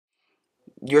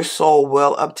Your soul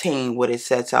will obtain what it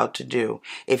sets out to do.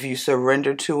 If you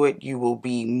surrender to it, you will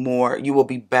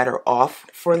be better off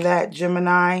for that,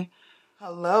 Gemini.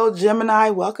 Hello,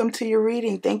 Gemini. Welcome to your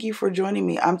reading. Thank you for joining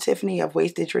me. I'm Tiffany of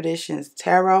Wasted Traditions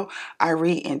Tarot. I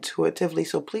read intuitively,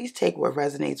 so please take what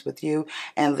resonates with you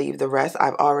and leave the rest.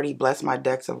 I've already blessed my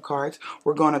decks of cards.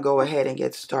 We're going to go ahead and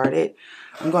get started.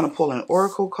 I'm going to pull an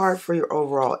oracle card for your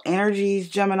overall energies,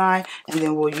 Gemini, and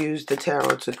then we'll use the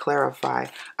tarot to clarify.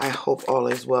 I hope all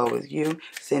is well with you.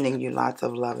 Sending you lots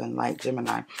of love and light,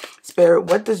 Gemini. Spirit,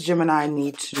 what does Gemini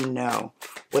need to know?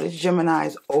 What is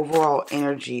Gemini's overall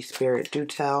energy, Spirit? Do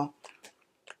tell.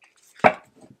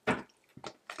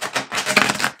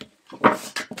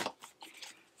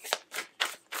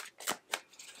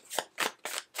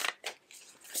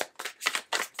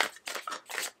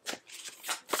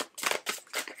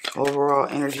 Overall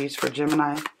energies for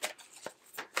Gemini.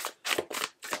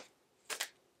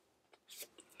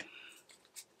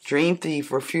 Dream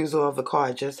Thief, refusal of the call.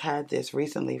 I just had this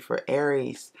recently for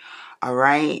Aries. All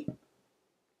right.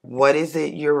 What is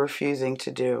it you're refusing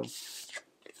to do?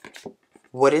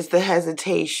 What is the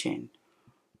hesitation,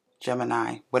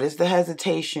 Gemini? What is the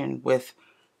hesitation with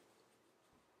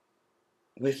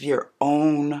your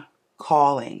own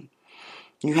calling?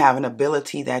 You have an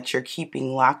ability that you're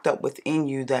keeping locked up within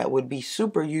you that would be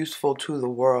super useful to the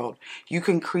world. You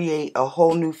can create a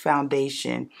whole new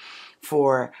foundation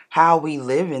for how we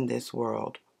live in this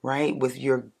world, right? With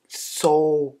your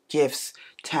soul gifts,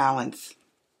 talents.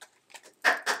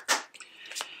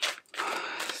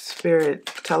 Spirit,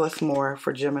 tell us more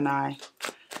for Gemini.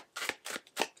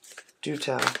 Do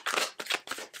tell.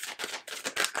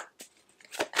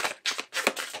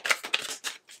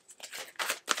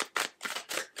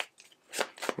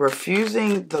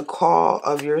 Refusing the call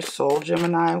of your soul,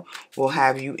 Gemini, will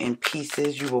have you in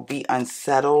pieces. You will be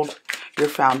unsettled. Your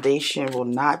foundation will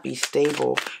not be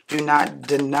stable. Do not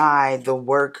deny the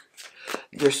work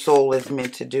your soul is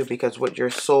meant to do, because what your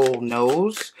soul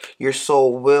knows, your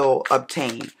soul will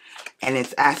obtain. And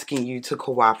it's asking you to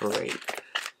cooperate.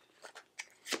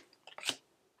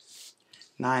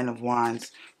 Nine of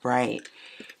Wands, right?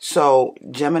 So,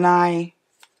 Gemini,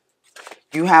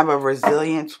 you have a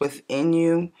resilience within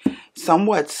you,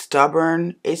 somewhat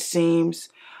stubborn, it seems,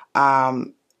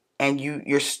 and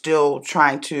you're still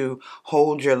trying to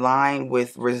hold your line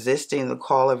with resisting the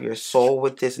call of your soul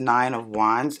with this Nine of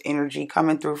Wands energy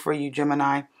coming through for you,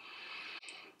 Gemini.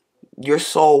 Your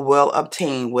soul will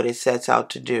obtain what it sets out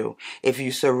to do. If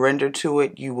you surrender to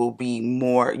it, you will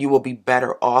be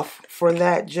better off for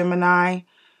that, Gemini.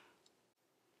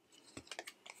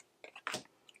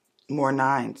 More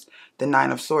nines. The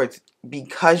Nine of Swords.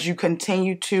 Because you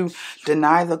continue to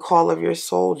deny the call of your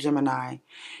soul, Gemini,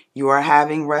 you are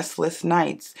having restless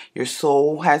nights. Your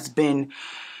soul has been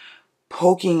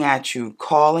poking at you,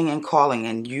 calling and calling,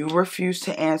 and you refuse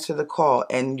to answer the call,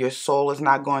 and your soul is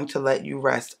not going to let you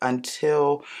rest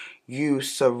until you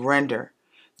surrender.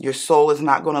 Your soul is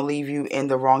not going to leave you in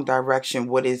the wrong direction.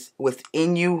 What is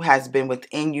within you has been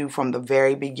within you from the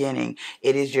very beginning.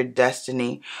 It is your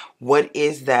destiny. What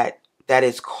is that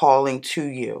is calling to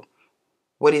you?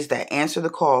 What is that? Answer the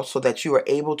call so that you are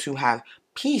able to have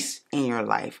peace in your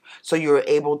life. So you're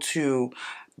able to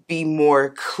be more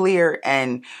clear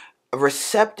and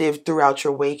receptive throughout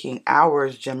your waking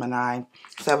hours, Gemini.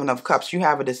 Seven of Cups, you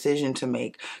have a decision to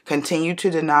make. Continue to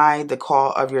deny the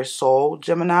call of your soul,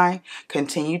 Gemini.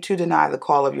 Continue to deny the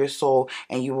call of your soul,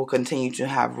 and you will continue to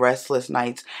have restless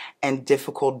nights and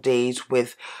difficult days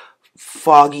with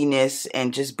fogginess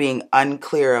and just being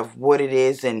unclear of what it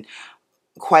is, and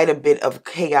quite a bit of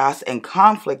chaos and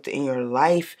conflict in your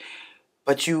life.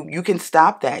 But you can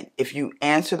stop that. If you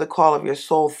answer the call of your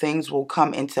soul, things will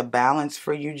come into balance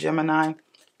for you, Gemini.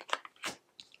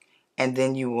 And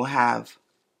then you will have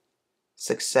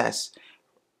success.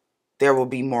 There will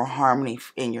be more harmony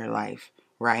in your life,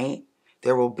 right?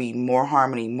 There will be more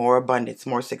harmony, more abundance,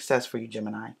 more success for you,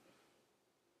 Gemini.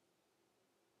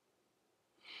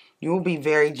 You will be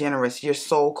very generous. Your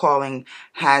soul calling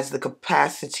has the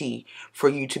capacity for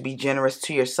you to be generous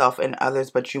to yourself and others,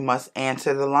 but you must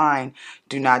answer the line.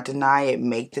 Do not deny it.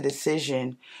 Make the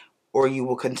decision, or you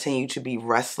will continue to be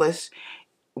restless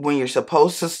when you're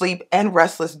supposed to sleep and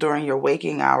restless during your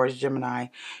waking hours, Gemini.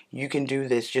 You can do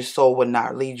this. Your soul will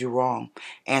not lead you wrong.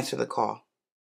 Answer the call.